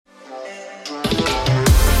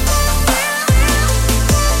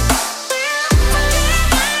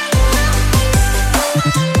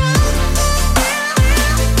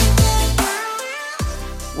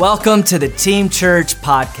Welcome to the Team Church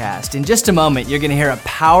podcast. In just a moment, you're going to hear a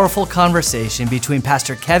powerful conversation between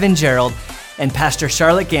Pastor Kevin Gerald and Pastor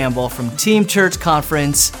Charlotte Gamble from Team Church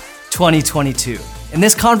Conference 2022. In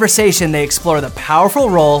this conversation, they explore the powerful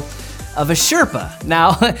role of a Sherpa.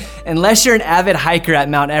 Now, unless you're an avid hiker at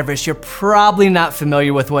Mount Everest, you're probably not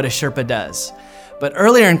familiar with what a Sherpa does. But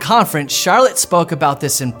earlier in conference, Charlotte spoke about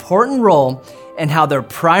this important role and how their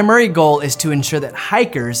primary goal is to ensure that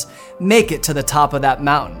hikers make it to the top of that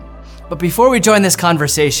mountain. But before we join this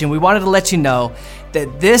conversation, we wanted to let you know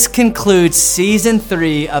that this concludes Season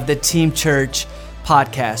 3 of the Team Church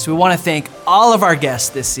podcast. We want to thank all of our guests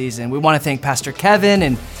this season. We want to thank Pastor Kevin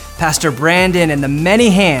and Pastor Brandon and the many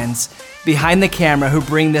hands behind the camera who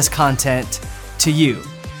bring this content to you.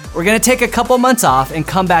 We're going to take a couple months off and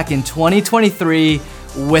come back in 2023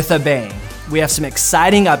 with a bang. We have some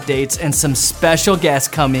exciting updates and some special guests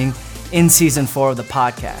coming in Season 4 of the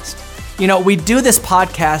podcast. You know, we do this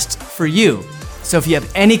podcast for you. So if you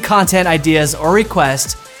have any content ideas or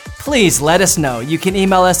requests, please let us know. You can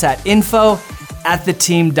email us at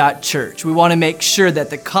info@theteam.church. We want to make sure that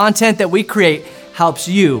the content that we create helps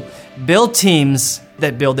you build teams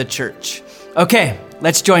that build a church. Okay,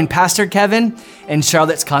 let's join Pastor Kevin and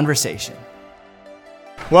Charlotte's conversation.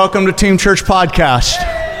 Welcome to Team Church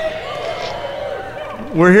Podcast.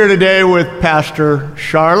 We're here today with Pastor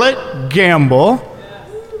Charlotte Gamble,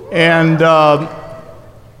 and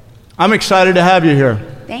I'm excited to have you here.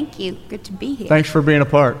 Thank you. Good to be here. Thanks for being a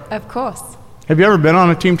part. Of course. Have you ever been on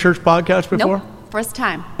a Team Church podcast before? Nope. First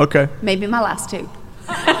time. Okay. Maybe my last two.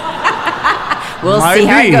 We'll Might see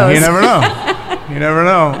how it goes. You never know. You never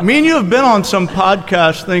know. Me and you have been on some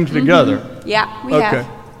podcast things together. Yeah, we have.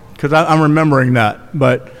 Because I'm remembering that.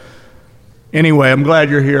 But anyway, I'm glad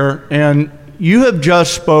you're here. And you have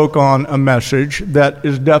just spoke on a message that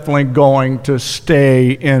is definitely going to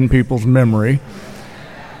stay in people's memory.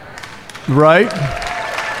 Right?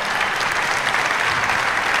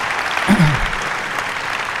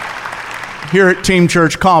 Here at Team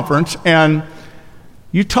Church Conference, and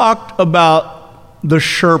you talked about the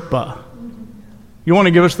Sherpa. You want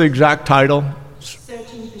to give us the exact title?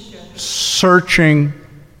 Searching for Sherpas. Searching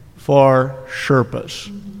for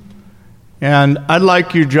Sherpas. And I'd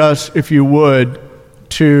like you just, if you would,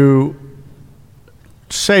 to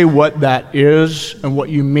say what that is and what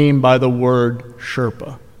you mean by the word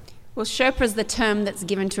Sherpa. Well, Sherpa is the term that's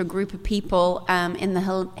given to a group of people in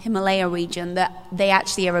the Himalaya region. That they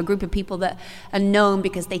actually are a group of people that are known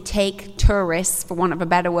because they take tourists, for want of a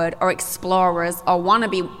better word, or explorers, or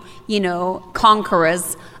wannabe,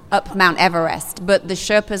 conquerors up Mount Everest. But the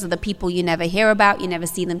Sherpas are the people you never hear about. You never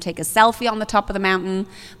see them take a selfie on the top of the mountain.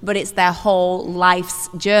 But it's their whole life's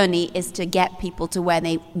journey is to get people to where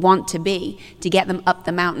they want to be, to get them up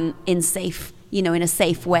the mountain in a safe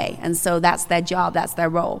way. And so that's their job. That's their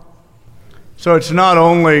role. So it's not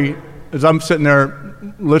only, as I'm sitting there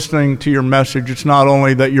listening to your message, it's not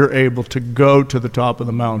only that you're able to go to the top of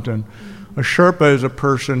the mountain. A Sherpa is a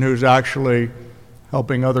person who's actually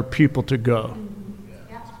helping other people to go.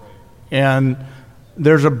 And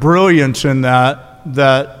there's a brilliance in that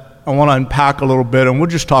I want to unpack a little bit, and we'll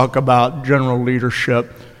just talk about general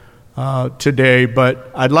leadership today.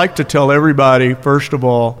 But I'd like to tell everybody, first of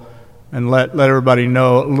all, and let everybody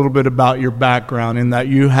know a little bit about your background, in that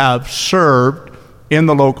you have served in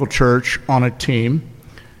the local church on a team,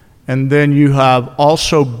 and then you have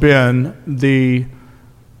also been the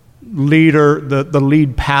leader, the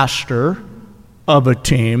lead pastor of a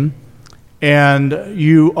team, and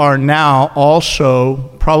you are now also,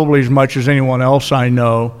 probably as much as anyone else I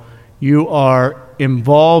know, you are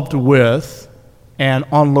involved with and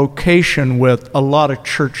on location with a lot of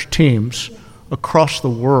church teams across the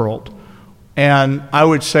world. And I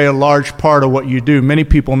would say a large part of what you do, many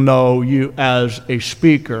people know you as a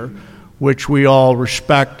speaker, which we all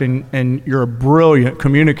respect, and you're a brilliant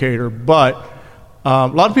communicator, but a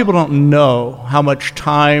lot of people don't know how much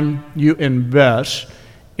time you invest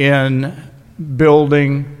in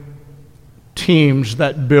building teams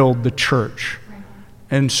that build the church.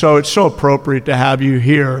 And so it's so appropriate to have you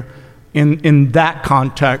here in that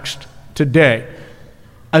context today.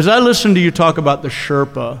 As I listened to you talk about the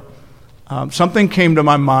Sherpa, something came to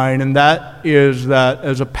my mind, and that is that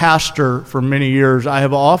as a pastor for many years, I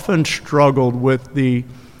have often struggled with the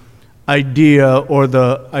idea, or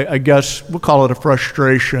I guess we'll call it a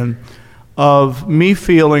frustration, of me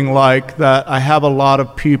feeling like that I have a lot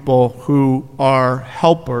of people who are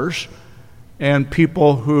helpers and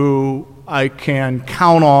people who I can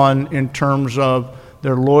count on in terms of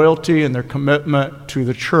their loyalty and their commitment to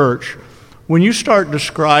the church. When you start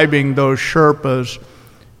describing those Sherpas,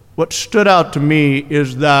 what stood out to me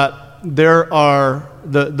is that there are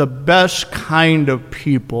the best kind of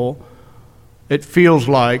people, it feels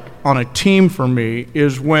like, on a team for me,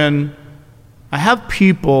 is when I have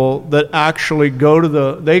people that actually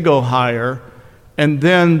they go higher, and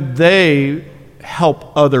then they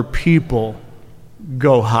help other people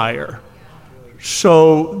go higher.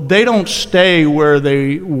 So they don't stay where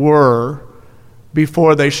they were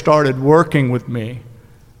before they started working with me.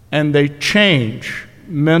 And they change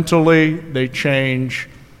mentally, they change,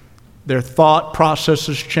 their thought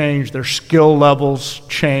processes change, their skill levels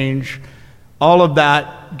change. All of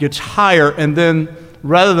that gets higher, and then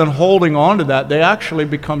rather than holding on to that, they actually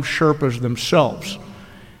become Sherpas themselves.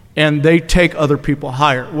 And they take other people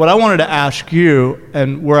higher. What I wanted to ask you,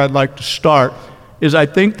 and where I'd like to start, is I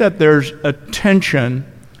think that there's a tension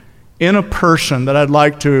in a person that I'd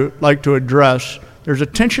like to address. There's a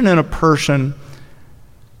tension in a person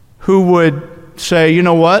who would say, you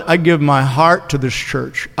know what, I give my heart to this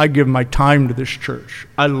church. I give my time to this church.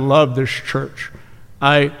 I love this church.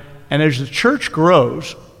 And as the church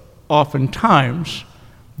grows, oftentimes,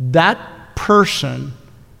 that person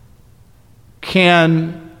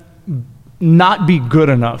can not be good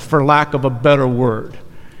enough, for lack of a better word,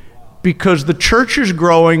 because the church is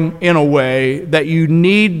growing in a way that you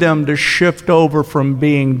need them to shift over from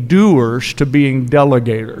being doers to being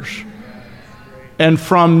delegators, and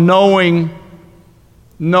from knowing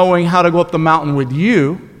how to go up the mountain with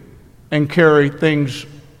you and carry things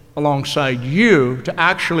alongside you to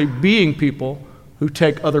actually being people who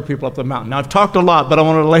take other people up the mountain. Now, I've talked a lot, but I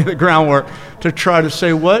want to lay the groundwork to try to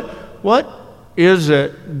say, what is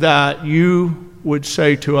it that you would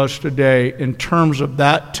say to us today in terms of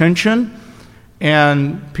that tension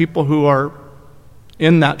and people who are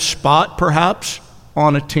in that spot, perhaps,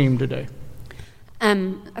 on a team today?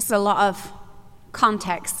 That's a lot of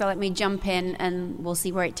context, so let me jump in and we'll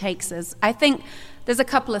see where it takes us. I think there's a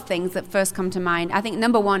couple of things that first come to mind. I think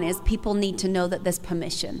number one is people need to know that there's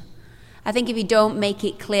permission. I think if you don't make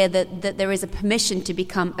it clear that there is a permission to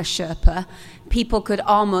become a Sherpa, people could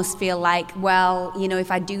almost feel like, well,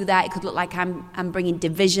 if I do that, it could look like I'm bringing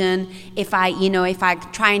division. If I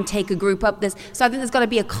try and take a group up this. So I think there's got to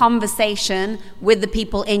be a conversation with the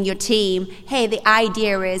people in your team. Hey, the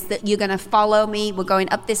idea is that you're going to follow me. We're going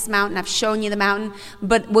up this mountain. I've shown you the mountain,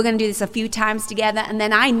 but we're going to do this a few times together. And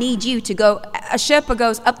then I need you to go. A Sherpa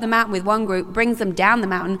goes up the mountain with one group, brings them down the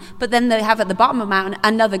mountain, but then they have at the bottom of the mountain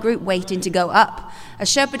another group waiting to go up. A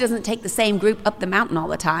Sherpa doesn't take the same group up the mountain all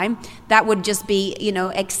the time. That would just be,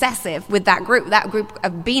 excessive with that group. That group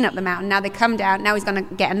have been up the mountain. Now they come down. Now he's going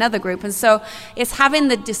to get another group. And so it's having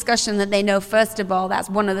the discussion that they know, first of all, that's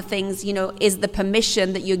one of the things, is the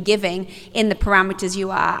permission that you're giving in the parameters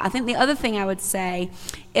you are. I think the other thing I would say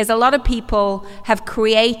is a lot of people have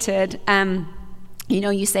created,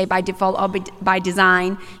 you say by default or by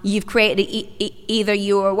design, you've created either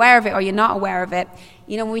you're aware of it or you're not aware of it.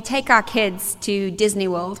 When we take our kids to Disney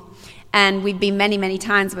World, and we've been many, many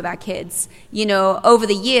times with our kids, over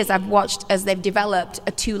the years I've watched as they've developed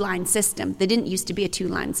a 2-line system. There didn't used to be a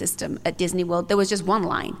 2-line system at Disney World. There was just 1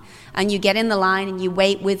 line. And you get in the line and you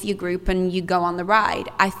wait with your group and you go on the ride.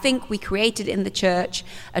 I think we created in the church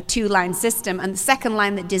a 2-line system. And the second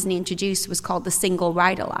line that Disney introduced was called the single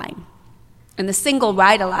rider line. And the single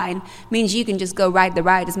rider line means you can just go ride the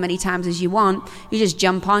ride as many times as you want. You just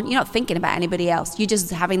jump on. You're not thinking about anybody else. You're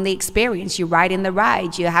just having the experience. You're riding the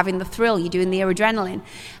ride. You're having the thrill. You're doing the adrenaline.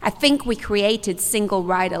 I think we created single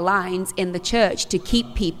rider lines in the church to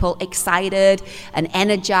keep people excited and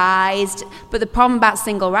energized. But the problem about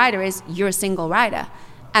single rider is you're a single rider.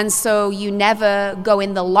 And so you never go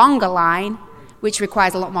in the longer line, which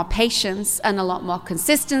requires a lot more patience and a lot more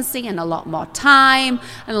consistency and a lot more time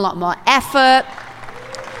and a lot more effort,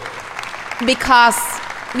 because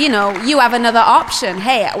you have another option.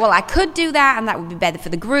 Hey, well, I could do that and that would be better for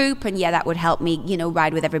the group, and that would help me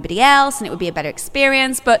ride with everybody else and it would be a better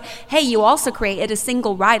experience. But hey, you also created a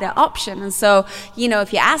single rider option, and so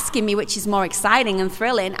if you're asking me which is more exciting and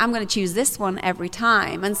thrilling, I'm going to choose this one every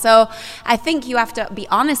time. And so I think you have to be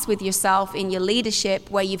honest with yourself in your leadership,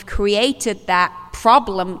 where you've created that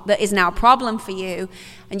problem that is now a problem for you,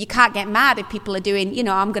 and you can't get mad if people are doing,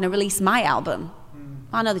 I'm going to release my album.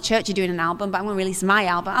 I know the church are doing an album, but I'm going to release my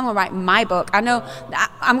album. I'm going to write my book. I know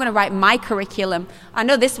I'm going to write my curriculum. I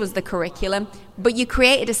know this was the curriculum, but you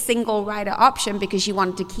created a single rider option because you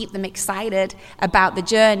wanted to keep them excited about the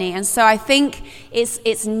journey. And so I think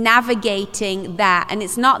it's navigating that, and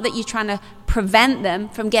it's not that you're trying to prevent them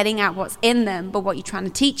from getting out what's in them, but what you're trying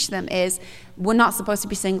to teach them is we're not supposed to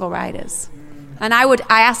be single riders. And I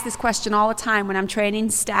ask this question all the time when I'm training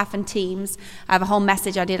staff and teams. I have a whole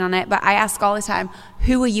message I did on it, but I ask all the time,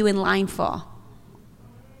 who are you in line for?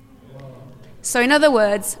 So in other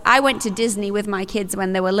words, I went to Disney with my kids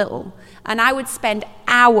when they were little, and I would spend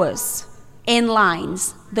hours in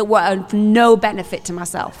lines that were of no benefit to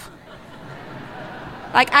myself.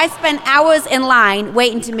 Like, I spent hours in line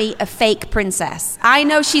waiting to meet a fake princess. I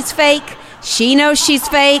know she's fake. She knows she's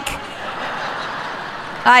fake.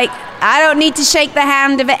 Like, I don't need to shake the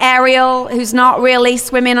hand of Ariel, who's not really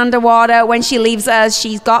swimming underwater. When she leaves us,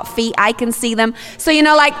 she's got feet. I can see them. So, it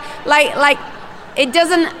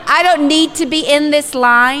doesn't, I don't need to be in this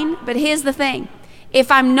line. But here's the thing.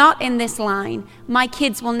 If I'm not in this line, my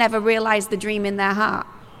kids will never realize the dream in their heart,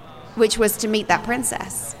 which was to meet that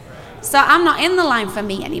princess. So I'm not in the line for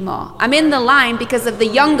me anymore. I'm in the line because of the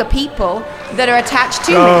younger people that are attached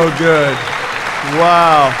to me. Oh, good.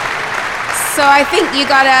 Wow. So I think you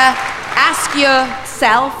got to ask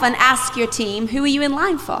yourself and ask your team, who are you in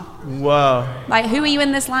line for? Wow. Like, who are you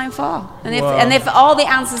in this line for? And Wow. if all the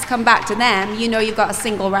answers come back to them, you know you've got a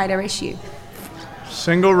single rider issue.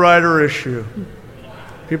 Single rider issue.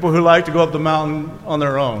 People who like to go up the mountain on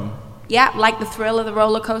their own. Yeah, like the thrill of the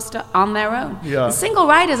roller coaster on their own. Yeah. The single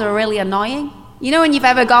riders are really annoying. You know when you've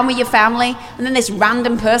ever gone with your family and then this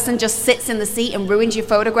random person just sits in the seat and ruins your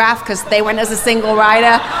photograph because they went as a single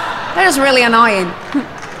rider? They're just really annoying.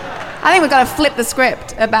 I think we've got to flip the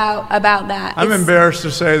script about that. I'm embarrassed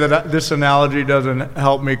to say that this analogy doesn't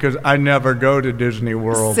help me because I never go to Disney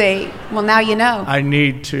World. See, well, now you know. I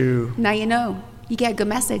need to Now you know. You get a good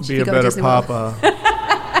message. be if a you go to better Disney World. papa.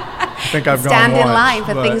 I think I've Stand gone in once, line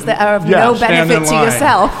for but- things that are of Yeah, no stand benefit in to line.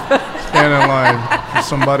 yourself. Stand in line for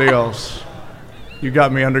somebody else. You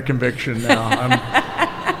got me under conviction now.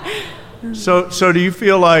 So do you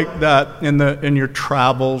feel like that in your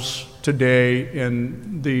travels today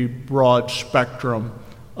in the broad spectrum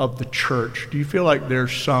of the church, do you feel like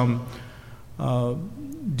there's some,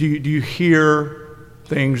 do you hear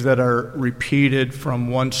things that are repeated from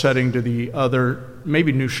one setting to the other,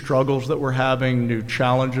 maybe new struggles that we're having, new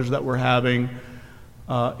challenges that we're having,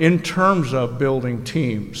 in terms of building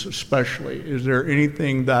teams especially? Is there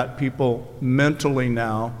anything that people mentally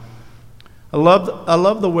now, I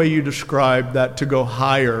love the way you describe that to go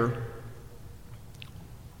higher.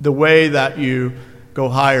 The way that you go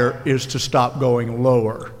higher is to stop going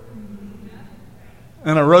lower.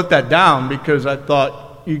 And I wrote that down because I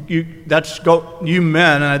thought you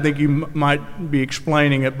men, and I think you might be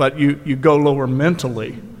explaining it, but you go lower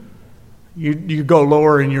mentally. You go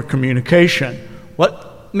lower in your communication.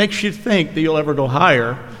 What makes you think that you'll ever go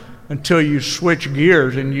higher until you switch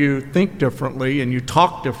gears and you think differently and you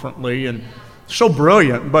talk differently? And so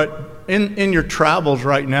brilliant. But in your travels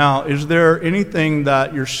right now, is there anything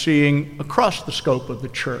that you're seeing across the scope of the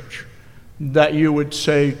church that you would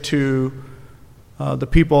say to the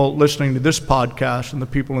people listening to this podcast and the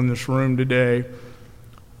people in this room today,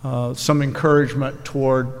 some encouragement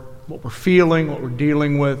toward what we're feeling, what we're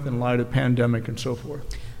dealing with in light of pandemic and so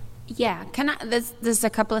forth? Yeah, there's a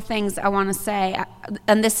couple of things I want to say,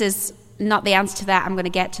 and this is not the answer to that. I'm going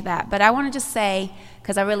to get to that, but I want to just say,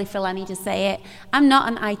 because I really feel I need to say it, I'm not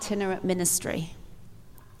an itinerant ministry.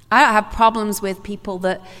 I don't have problems with people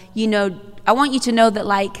that, I want you to know that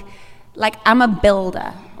like I'm a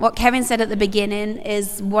builder. What Kevin said at the beginning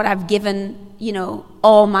is what I've given,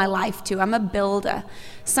 all my life to. I'm a builder.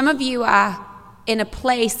 Some of you are in a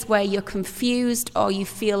place where you're confused or you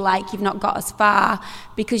feel like you've not got as far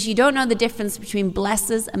because you don't know the difference between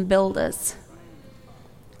blessers and builders.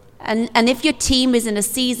 And if your team is in a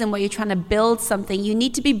season where you're trying to build something, you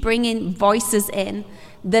need to be bringing voices in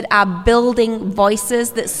that are building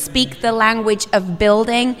voices that speak the language of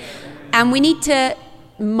building. And we need to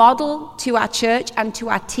model to our church and to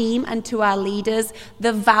our team and to our leaders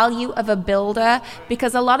the value of a builder,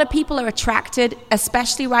 because a lot of people are attracted,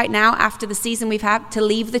 especially right now after the season we've had, to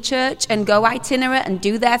leave the church and go itinerant and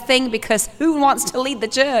do their thing, because who wants to lead the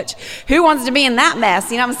church? Who wants to be in that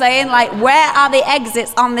mess? You know what I'm saying? Like, where are the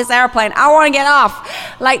exits on this airplane? I want to get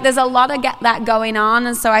off. Like, there's a lot of that going on.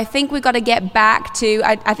 And so I think we've got to get back to,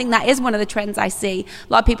 I think that is one of the trends I see.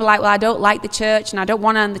 A lot of people are like, well, I don't like the church and I don't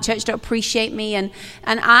want to, and the church don't appreciate me. And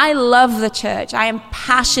I love the church. I am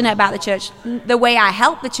passionate about the church. The way I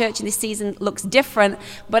help the church in this season looks different,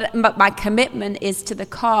 but my commitment is to the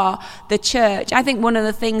core, the church. I think one of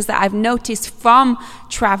the things that I've noticed from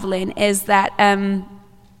traveling is that I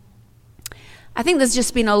think there's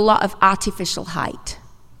just been a lot of artificial height.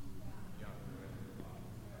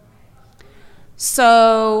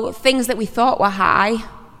 So things that we thought were high,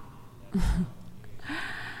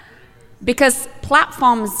 because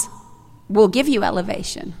platforms will give you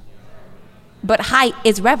elevation, but height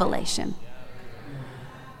is revelation.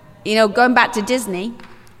 Going back to Disney,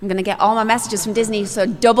 I'm going to get all my messages from Disney, so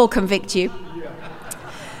double convict you.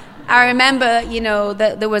 I remember,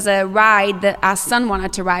 that there was a ride that our son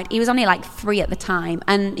wanted to ride. He was only like 3 at the time,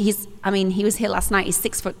 and he was here last night. He's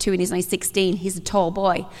 6'2" and he's only 16. He's a tall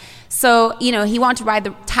boy. So, he wanted to ride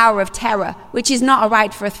the Tower of Terror, which is not a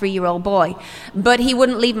ride for a 3-year-old boy. But he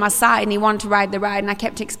wouldn't leave my side, and he wanted to ride the ride. And I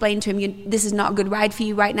kept explaining to him, this is not a good ride for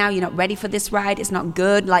you right now. You're not ready for this ride. It's not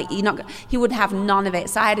good. He would have none of it.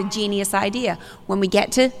 So I had a genius idea. When we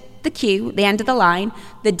get to the queue, the end of the line,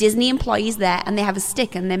 the Disney employees there, and they have a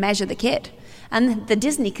stick and they measure the kid. And the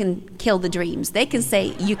Disney can kill the dreams. They can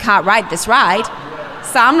say, you can't ride this ride.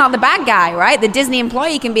 So I'm not the bad guy, right? The Disney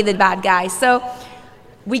employee can be the bad guy. So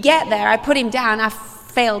we get there, I put him down, I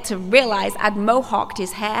failed to realize I'd mohawked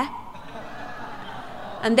his hair.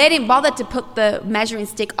 And they didn't bother to put the measuring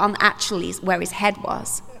stick on actually where his head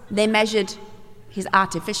was. They measured his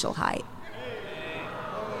artificial height.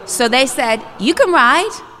 So they said, you can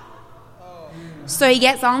ride. So he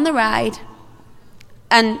gets on the ride,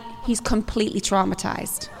 and he's completely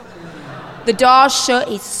traumatized. The door's shut,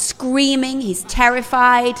 he's screaming, he's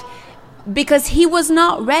terrified, because he was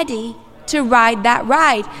not ready to ride that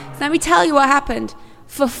ride. So let me tell you what happened.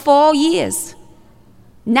 For 4 years,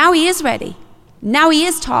 now he is ready. Now he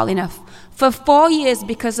is tall enough. For 4 years,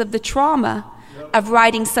 because of the trauma of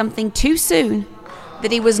riding something too soon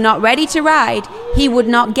that he was not ready to ride, he would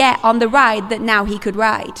not get on the ride that now he could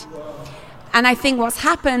ride. And I think what's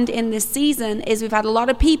happened in this season is we've had a lot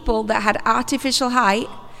of people that had artificial height,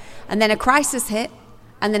 and then a crisis hit,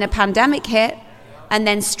 and then a pandemic hit, and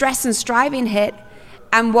then stress and striving hit.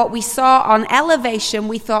 And what we saw on Elevation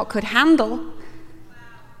we thought could handle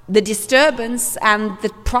the disturbance and the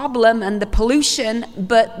problem and the pollution,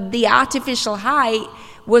 but the artificial height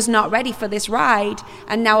was not ready for this ride.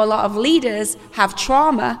 And now a lot of leaders have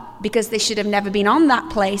trauma because they should have never been on that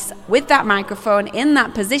place with that microphone in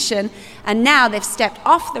that position, and now they've stepped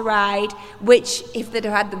off the ride, which if they'd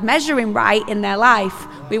had the measuring right in their life,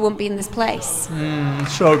 we wouldn't be in this place.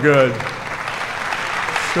 So good.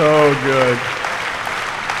 So good.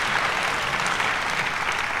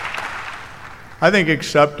 I think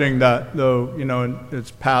accepting that, though,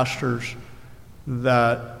 as pastors,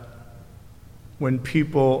 that when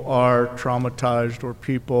people are traumatized or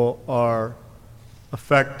people are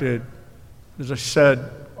affected, as I said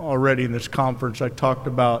already in this conference, I talked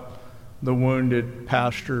about the wounded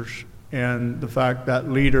pastors and the fact that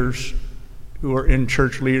leaders who are in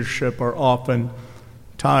church leadership are often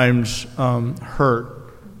times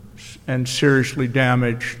hurt and seriously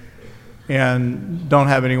damaged and don't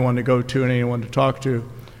have anyone to go to and anyone to talk to.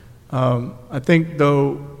 I think,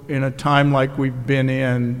 though, in a time like we've been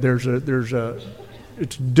in,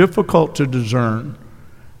 it's difficult to discern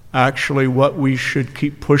actually what we should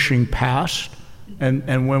keep pushing past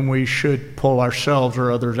and when we should pull ourselves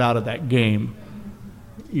or others out of that game.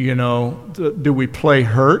 Do we play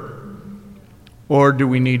hurt or do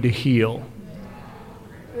we need to heal?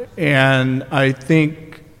 And I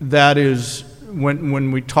think that is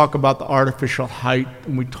when we talk about the artificial height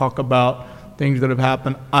and we talk about things that have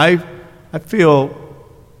happened, I feel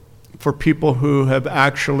for people who have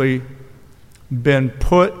actually been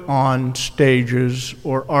put on stages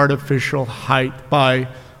or artificial height by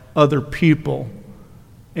other people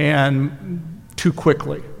and too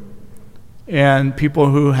quickly, and people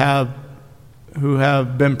who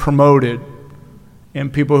have been promoted,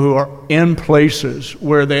 and people who are in places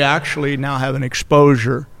where they actually now have an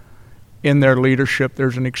exposure in their leadership.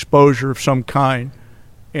 There's an exposure of some kind,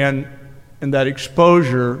 and that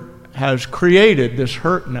exposure has created this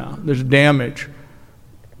hurt now, this damage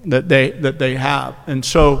that they have. And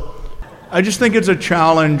so I just think it's a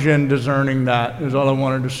challenge in discerning that, is all I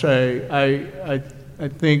wanted to say. I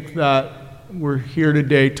think that we're here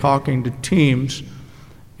today talking to teams,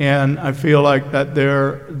 and I feel like that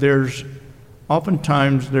there's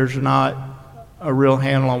oftentimes there's not a real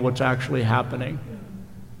handle on what's actually happening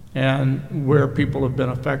and where people have been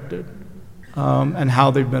affected and how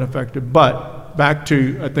they've been affected. But back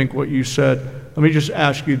to, I think, what you said, let me just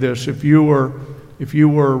ask you this. If you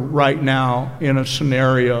were right now in a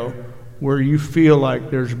scenario where you feel like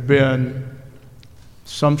there's been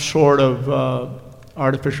some sort of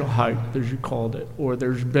artificial height, as you called it, or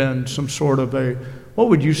there's been some sort of what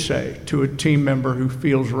would you say to a team member who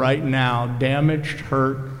feels right now damaged,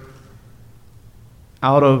 hurt,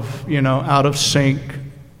 out of sync,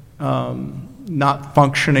 not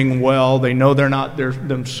functioning well, they know they're not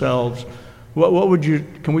themselves? What would you,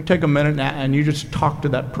 can we take a minute and you just talk to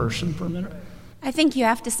that person for a minute? I think you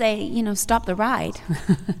have to say, stop the ride.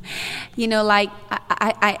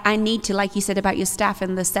 I need to, like you said about your staff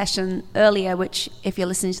in the session earlier, which if you're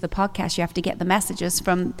listening to the podcast, you have to get the messages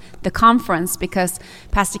from the conference, because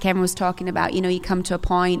Pastor Kevin was talking about, you come to a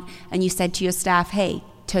point and you said to your staff, hey,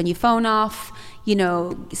 turn your phone off,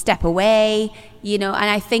 step away, and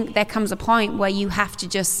I think there comes a point where you have to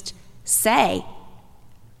just say,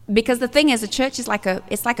 because the thing is, a church is like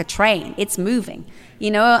a train. It's moving,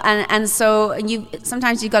 and so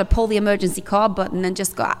sometimes you've got to pull the emergency call button and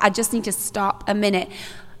just go, I just need to stop a minute,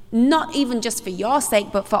 not even just for your sake,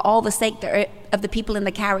 but for all the sake of the people in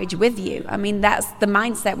the carriage with you. I mean, that's the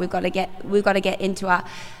mindset we've got to get into our.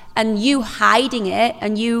 And you hiding it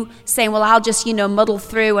and you saying, well, I'll just, muddle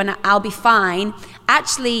through and I'll be fine,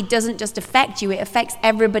 actually doesn't just affect you, it affects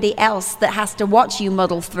everybody else that has to watch you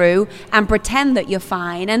muddle through and pretend that you're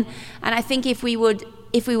fine. And I think if we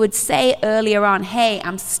would say earlier on, hey,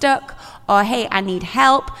 I'm stuck, or hey, I need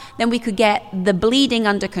help, then we could get the bleeding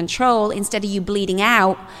under control instead of you bleeding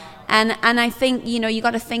out. And I think, you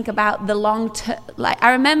got to think about the long term. Like,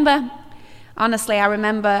 I remember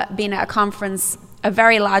being at a conference, a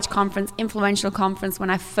very large conference, influential conference,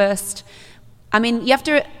 when I'll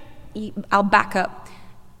back up.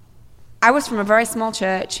 I was from a very small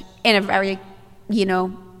church in a very,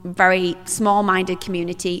 very small-minded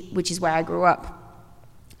community, which is where I grew up.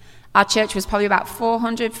 Our church was probably about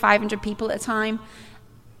 400, 500 people at the time.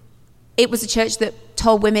 It was a church that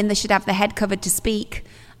told women they should have their head covered to speak.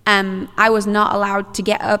 I was not allowed to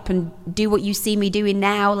get up and do what you see me doing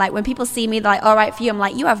now. Like, when people see me, they're like, all right for you. I'm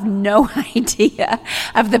like, you have no idea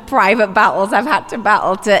of the private battles I've had to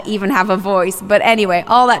battle to even have a voice. But anyway,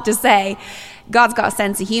 all that to say, God's got a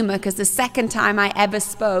sense of humor, because the second time I ever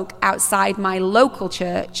spoke outside my local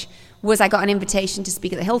church was I got an invitation to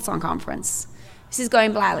speak at the Hillsong Conference. This is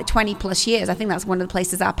going back like 20 plus years. I think that's one of the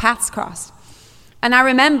places our paths crossed. And I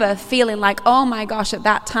remember feeling like, oh my gosh, at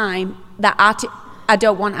that time, I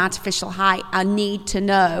don't want artificial height. I need to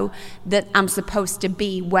know that I'm supposed to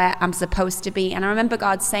be where I'm supposed to be. And I remember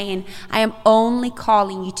God saying, I am only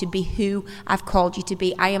calling you to be who I've called you to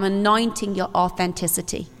be. I am anointing your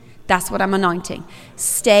authenticity. That's what I'm anointing.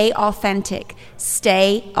 Stay authentic.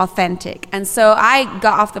 Stay authentic. And so I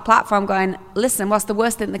got off the platform going, listen, what's the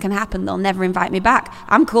worst thing that can happen? They'll never invite me back.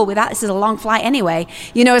 I'm cool with that. This is a long flight anyway.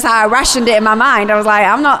 It's how I rationed it in my mind. I was like,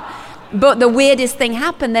 I'm not... But the weirdest thing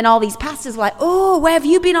happened. Then all these pastors were like, oh, where have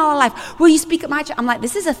you been all our life? Will you speak at my church? I'm like,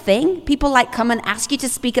 this is a thing? People come and ask you to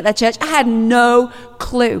speak at their church? I had no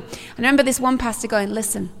clue. I remember this one pastor going,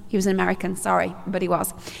 listen, he was an American, sorry, but he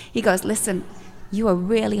was. He goes, listen, you are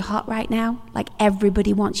really hot right now. Like,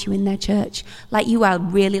 everybody wants you in their church. Like, you are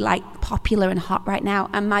really popular and hot right now.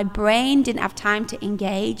 And my brain didn't have time to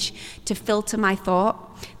engage, to filter my thought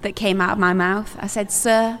that came out of my mouth. I said,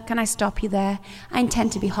 sir, can I stop you there? I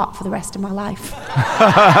intend to be hot for the rest of my life.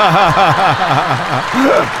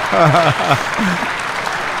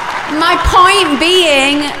 My point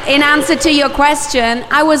being, in answer to your question,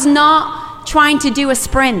 I was not trying to do a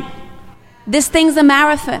sprint. This thing's a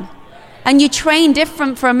marathon. And you train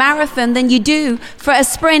different for a marathon than you do for a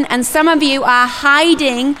sprint. And some of you are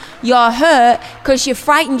hiding your hurt because you're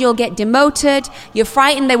frightened you'll get demoted. You're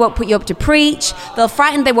frightened they won't put you up to preach. They're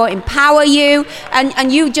frightened they won't empower you.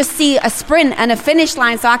 And you just see a sprint and a finish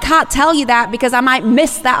line. So I can't tell you that because I might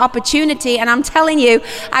miss that opportunity. And I'm telling you,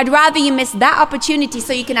 I'd rather you miss that opportunity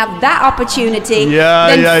so you can have that opportunity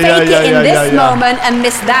than fake it in this moment and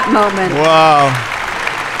miss that moment. Wow.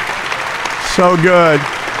 So good.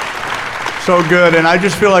 So good, and I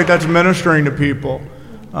just feel like that's ministering to people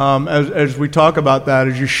as we talk about that,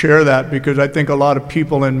 as you share that, because I think a lot of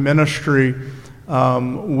people in ministry,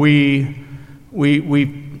 we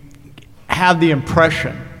have the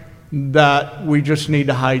impression that we just need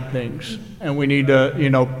to hide things and we need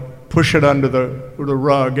to, push it under the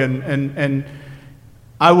rug. And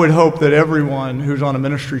I would hope that everyone who's on a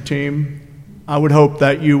ministry team, I would hope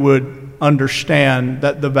that you would understand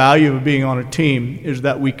that the value of being on a team is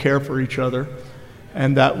that we care for each other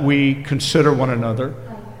and that we consider one another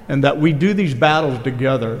and that we do these battles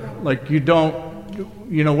together. Like, you don't,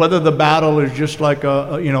 whether the battle is just like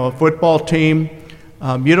a football team,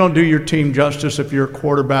 you don't do your team justice if you're a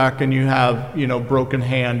quarterback and you have, broken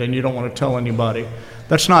hand and you don't want to tell anybody.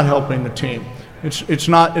 That's not helping the team. It's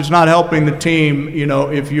not helping the team,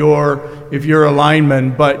 if you're a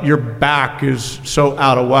lineman, but your back is so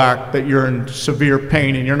out of whack that you're in severe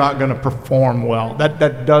pain and you're not going to perform well.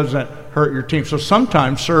 That doesn't hurt your team. So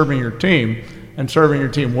sometimes serving your team and serving your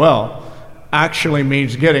team well actually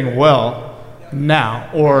means getting well now,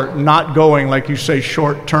 or not going, like you say,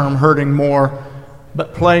 short term, hurting more,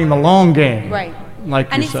 but playing the long game. Right. like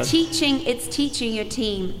and you said. It's teaching your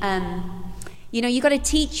team. You got to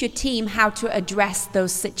teach your team how to address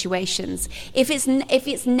those situations. If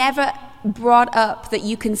it's never brought up that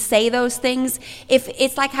you can say those things, if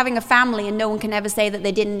it's like having a family and no one can ever say that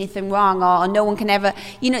they did anything wrong, or no one can ever,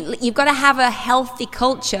 you've got to have a healthy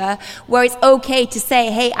culture where it's okay to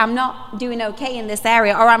say, hey, I'm not doing okay in this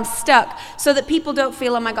area, or I'm stuck, so that people don't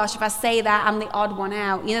feel, oh my gosh, if I say that, I'm the odd one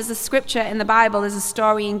out. There's a scripture in the Bible, there's a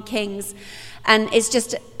story in Kings, and it's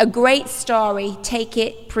just a great story. Take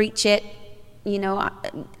it, preach it,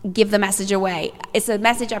 give the message away. It's a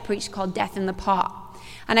message I preach called Death in the Pot.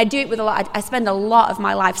 And I do it with I spend a lot of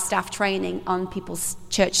my life staff training on people's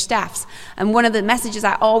church staffs. And one of the messages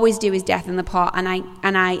I always do is Death in the Pot. And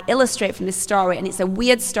I illustrate from this story, and it's a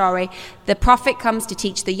weird story. The prophet comes to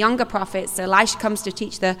teach the younger prophets. So Elisha comes to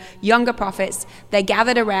teach the younger prophets. They're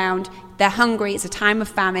gathered around. They're hungry. It's a time of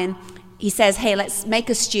famine. He says, hey, let's make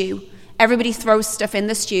a stew. Everybody throws stuff in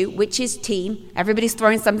the stew, which is team. Everybody's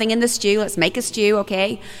throwing something in the stew. Let's make a stew,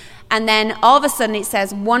 okay? And then all of a sudden it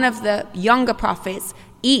says one of the younger prophets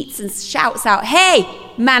eats and shouts out, hey,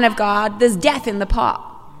 man of God, there's death in the pot.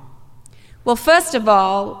 Well, first of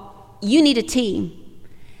all, you need a team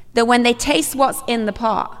that when they taste what's in the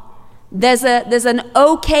pot, there's an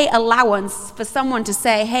okay allowance for someone to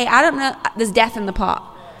say, hey, I don't know, there's death in the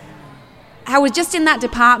pot. I was just in that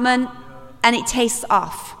department and it tastes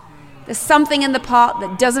off. There's something in the pot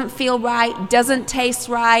that doesn't feel right, doesn't taste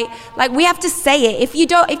right. Like, we have to say it. If you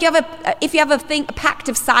have a pact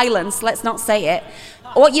of silence, let's not say it.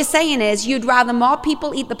 What you're saying is you'd rather more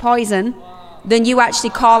people eat the poison than you actually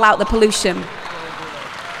call out the pollution.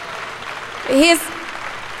 Here's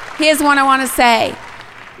what I want to say.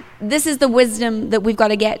 This is the wisdom that we've got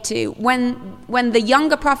to get to. When the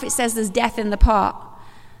younger prophet says there's death in the pot,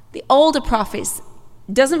 the older prophet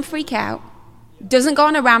doesn't freak out, doesn't go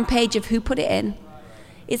on a rampage of who put it in.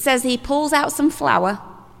 It says he pulls out some flour,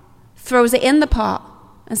 throws it in the pot,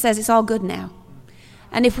 and says it's all good now.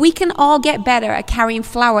 And if we can all get better at carrying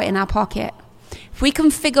flour in our pocket, if we can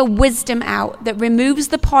figure wisdom out that removes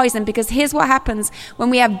the poison, because here's what happens when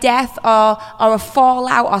we have death or a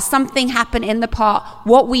fallout or something happen in the pot,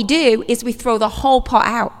 what we do is we throw the whole pot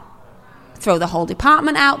out. Throw the whole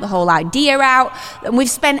department out, the whole idea out, and we've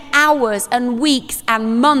spent hours and weeks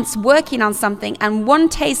and months working on something, and one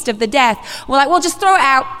taste of the death, we're like, well, just throw it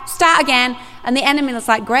out, start again. And the enemy is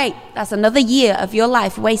like, great, that's another year of your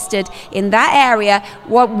life wasted in that area.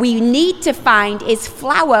 What we need to find is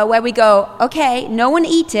flour, where we go, okay, no one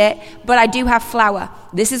eat it, but I do have flour.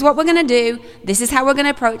 This is what we're going to do. This is how we're going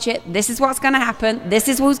to approach it. This is what's going to happen. This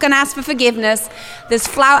is who's going to ask for forgiveness. There's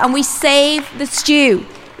flour, and we save the stew.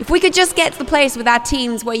 If we could just get to the place with our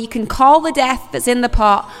teams where you can call the death that's in the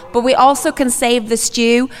pot, but we also can save the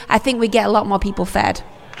stew, I think we get a lot more people fed.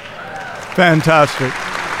 Fantastic.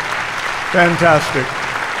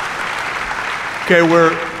 Okay,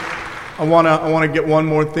 I want to get one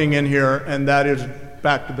more thing in here, and that is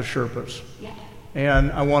back to the Sherpas. Yeah.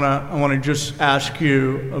 And I want to just ask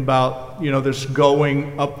you about, this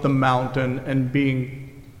going up the mountain and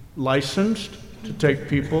being licensed to take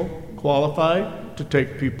people, qualified to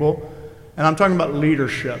take people. And I'm talking about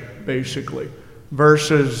leadership, basically,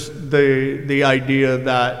 versus the idea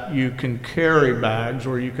that you can carry bags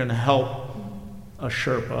or you can help a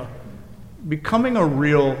Sherpa. Becoming a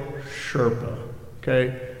real Sherpa,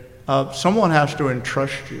 okay? Someone has to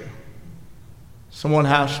entrust you. Someone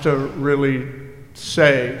has to really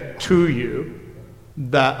say to you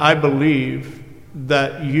that I believe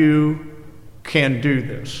that you can do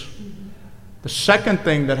this. The second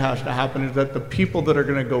thing that has to happen is that the people that are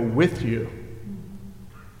going to go with you,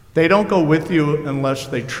 they don't go with you unless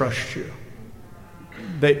they trust you.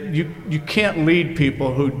 You can't lead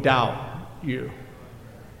people who doubt you.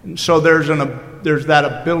 And so there's that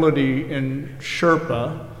ability in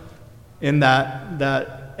Sherpa, in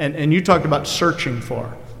that and you talked about searching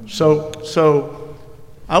for. So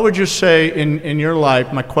I would just say in your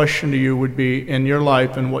life, my question to you would be, in your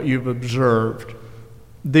life and what you've observed,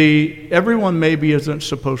 everyone maybe isn't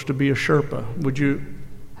supposed to be a Sherpa. Would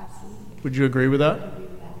you agree with that?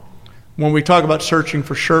 When we talk about searching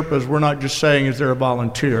for Sherpas, we're not just saying, is there a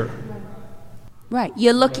volunteer? Right.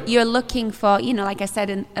 You're looking for, like I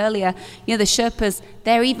said earlier, the Sherpas,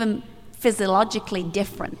 they're even physiologically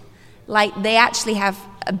different. Like, they actually have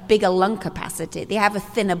a bigger lung capacity. They have a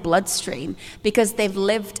thinner bloodstream because they've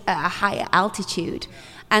lived at a higher altitude.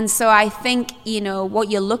 And so I think,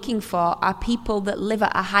 what you're looking for are people that live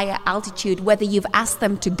at a higher altitude, whether you've asked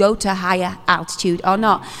them to go to a higher altitude or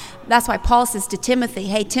not. That's why Paul says to Timothy,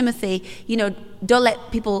 hey, Timothy, don't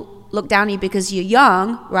let people look down on you because you're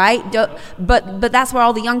young, right? But that's where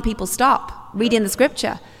all the young people stop reading the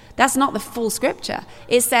scripture. That's not the full scripture.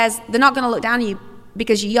 It says they're not going to look down on you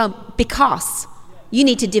because you're young, because you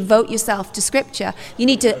need to devote yourself to scripture. You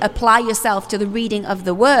need to apply yourself to the reading of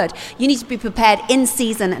the word. You need to be prepared in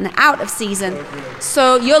season and out of season.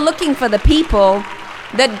 So you're looking for the people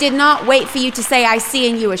that did not wait for you to say, I see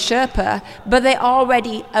in you a Sherpa, but they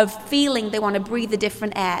already are feeling they want to breathe a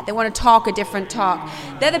different air. They want to talk a different talk.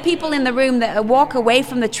 They're the people in the room that walk away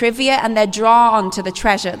from the trivia and they're drawn to the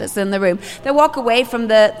treasure that's in the room. They walk away from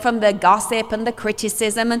the gossip and the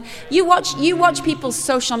criticism. And you watch people's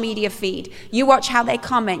social media feed. You watch how they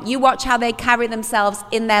comment. You watch how they carry themselves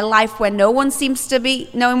in their life where no one seems to be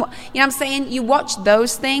knowing what, you know what I'm saying? You watch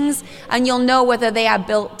those things and you'll know whether they are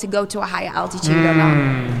built to go to a higher altitude or not.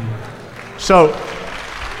 So,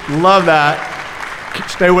 love that.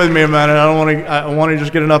 Stay with me a minute. I want to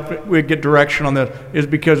just get we get direction on this. Is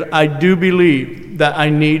because I do believe that I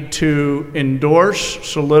need to endorse,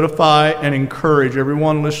 solidify, and encourage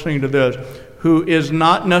everyone listening to this who is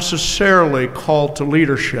not necessarily called to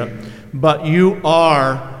leadership, but you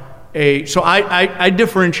are so I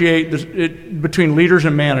differentiate between leaders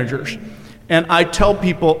and managers. And I tell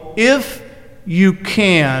people, if you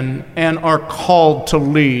can and are called to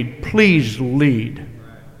lead, please lead.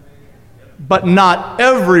 But not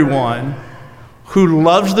everyone who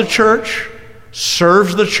loves the church,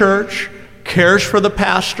 serves the church, cares for the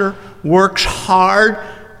pastor, works hard,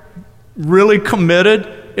 really committed,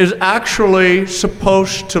 is actually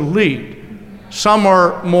supposed to lead. Some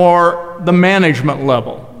are more the management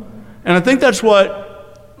level. And I think that's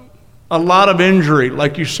what a lot of injury,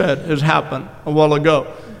 like you said, has happened a while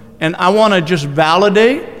ago. And I want to just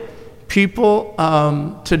validate people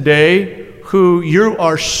today who you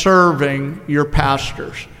are serving your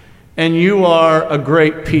pastors. And you are a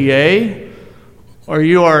great PA, or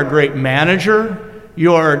you are a great manager,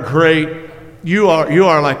 you are like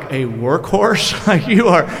a workhorse.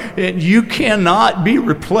 You cannot be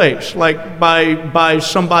replaced by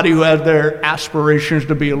somebody who has their aspirations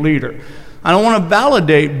to be a leader. I want to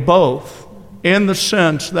validate both in the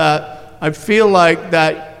sense that I feel like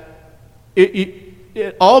that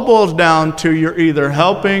it all boils down to you're either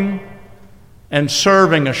helping and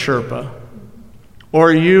serving a Sherpa,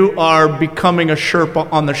 or you are becoming a Sherpa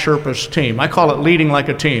on the Sherpa's team. I call it leading like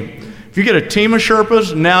a team. If you get a team of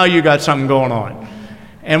Sherpas, now you got something going on.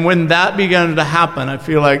 And when that begins to happen, I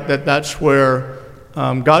feel like that's where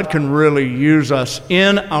God can really use us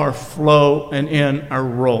in our flow and in our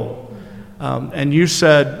role. And you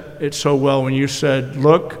said it so well when you said,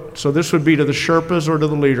 look, so this would be to the Sherpas or to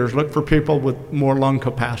the leaders, look for people with more lung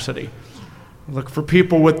capacity. Look for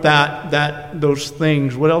people with those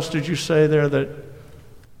things. What else did you say there that?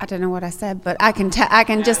 I don't know what I said, but I can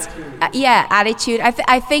just, attitude.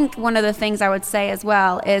 I think one of the things I would say as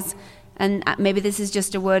well is, and maybe this is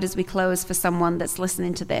just a word as we close for someone that's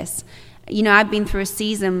listening to this. You know, I've been through a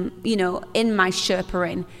season, in my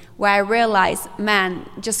Sherpaing, where I realized, man,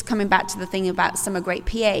 just coming back to the thing about some are great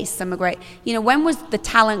PAs, some are great, when was the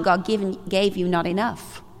talent God gave you not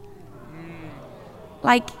enough?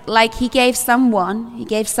 Like he gave some 1, he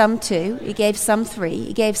gave some 2, he gave some 3,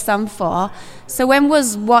 he gave some 4. So when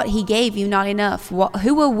was what he gave you not enough?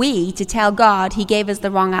 Who are we to tell God he gave us the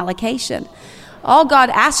wrong allocation? All God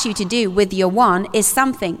asks you to do with your 1 is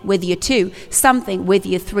something, with your 2, something, with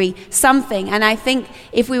your 3, something. And I think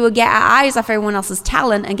if we would get our eyes off everyone else's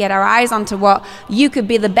talent and get our eyes onto what you could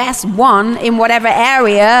be the best 1 in whatever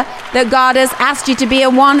area that God has asked you to be a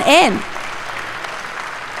 1 in.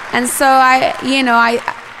 And so I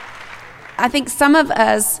think some of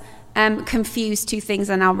us confuse two things,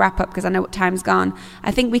 and I'll wrap up because I know what time's gone.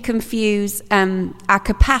 I think we confuse our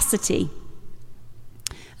capacity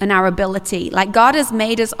and our ability. Like God has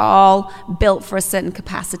made us all built for a certain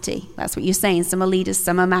capacity. That's what you're saying. Some are leaders,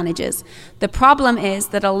 some are managers. The problem is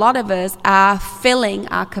that a lot of us are filling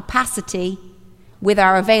our capacity with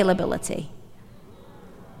our availability.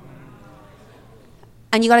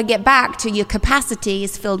 And you got to get back to your capacity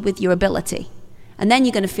is filled with your ability. And then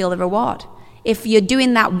you're going to feel the reward. If you're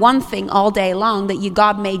doing that one thing all day long that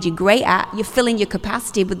God made you great at, you're filling your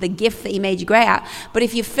capacity with the gift that he made you great at. But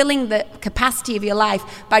if you're filling the capacity of your life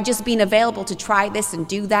by just being available to try this and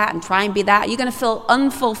do that and try and be that, you're going to feel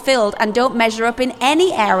unfulfilled and don't measure up in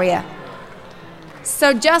any area.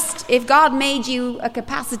 So just, if God made you a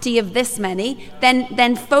capacity of this many,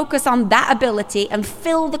 then focus on that ability and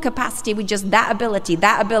fill the capacity with just that ability,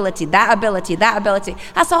 that ability, that ability, that ability.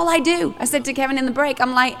 That's all I do. I said to Kevin in the break,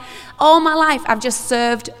 I'm like, all my life I've just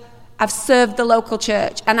served I've served the local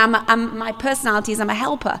church, and my personality is I'm a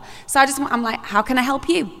helper. So I'm like, how can I help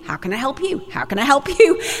you? How can I help you? How can I help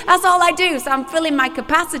you? That's all I do. So I'm filling my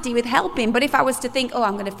capacity with helping. But if I was to think,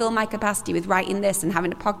 I'm going to fill my capacity with writing this and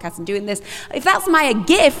having a podcast and doing this, if that's my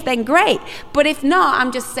gift, then great. But if not,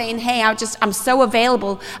 I'm just saying, hey, I'm so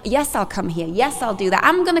available. Yes, I'll come here. Yes, I'll do that.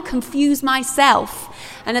 I'm going to confuse myself.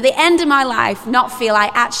 And at the end of my life, not feel I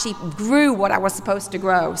actually grew what I was supposed to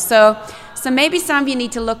grow. So maybe some of you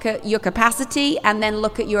need to look at your capacity and then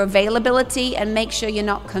look at your availability and make sure you're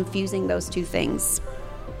not confusing those two things.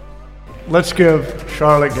 Let's give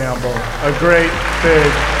Charlotte Gamble a great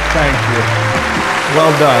big thank you.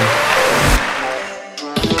 Well done.